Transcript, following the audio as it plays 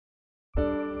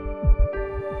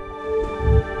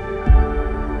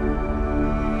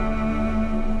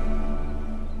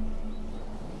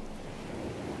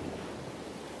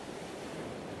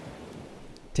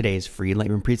Today's free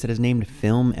Lightroom preset is named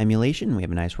Film Emulation. We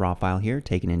have a nice raw file here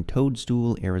taken in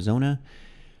Toadstool, Arizona,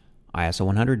 ISO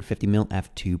 100, 50mm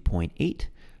f2.8. So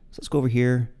let's go over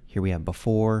here. Here we have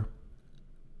before,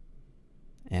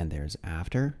 and there's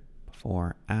after.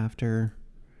 Before, after.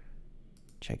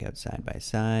 Check out side by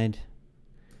side.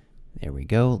 There we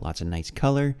go, lots of nice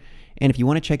color. And if you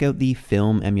want to check out the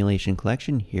Film Emulation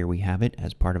collection, here we have it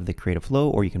as part of the Creative Flow,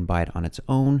 or you can buy it on its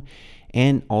own.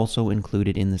 And also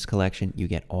included in this collection, you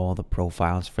get all the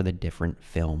profiles for the different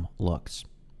film looks.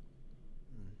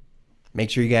 Make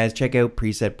sure you guys check out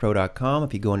presetpro.com.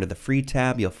 If you go into the free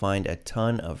tab, you'll find a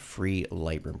ton of free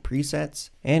Lightroom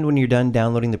presets. And when you're done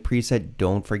downloading the preset,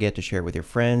 don't forget to share it with your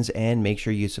friends and make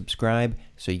sure you subscribe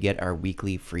so you get our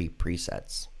weekly free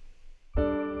presets.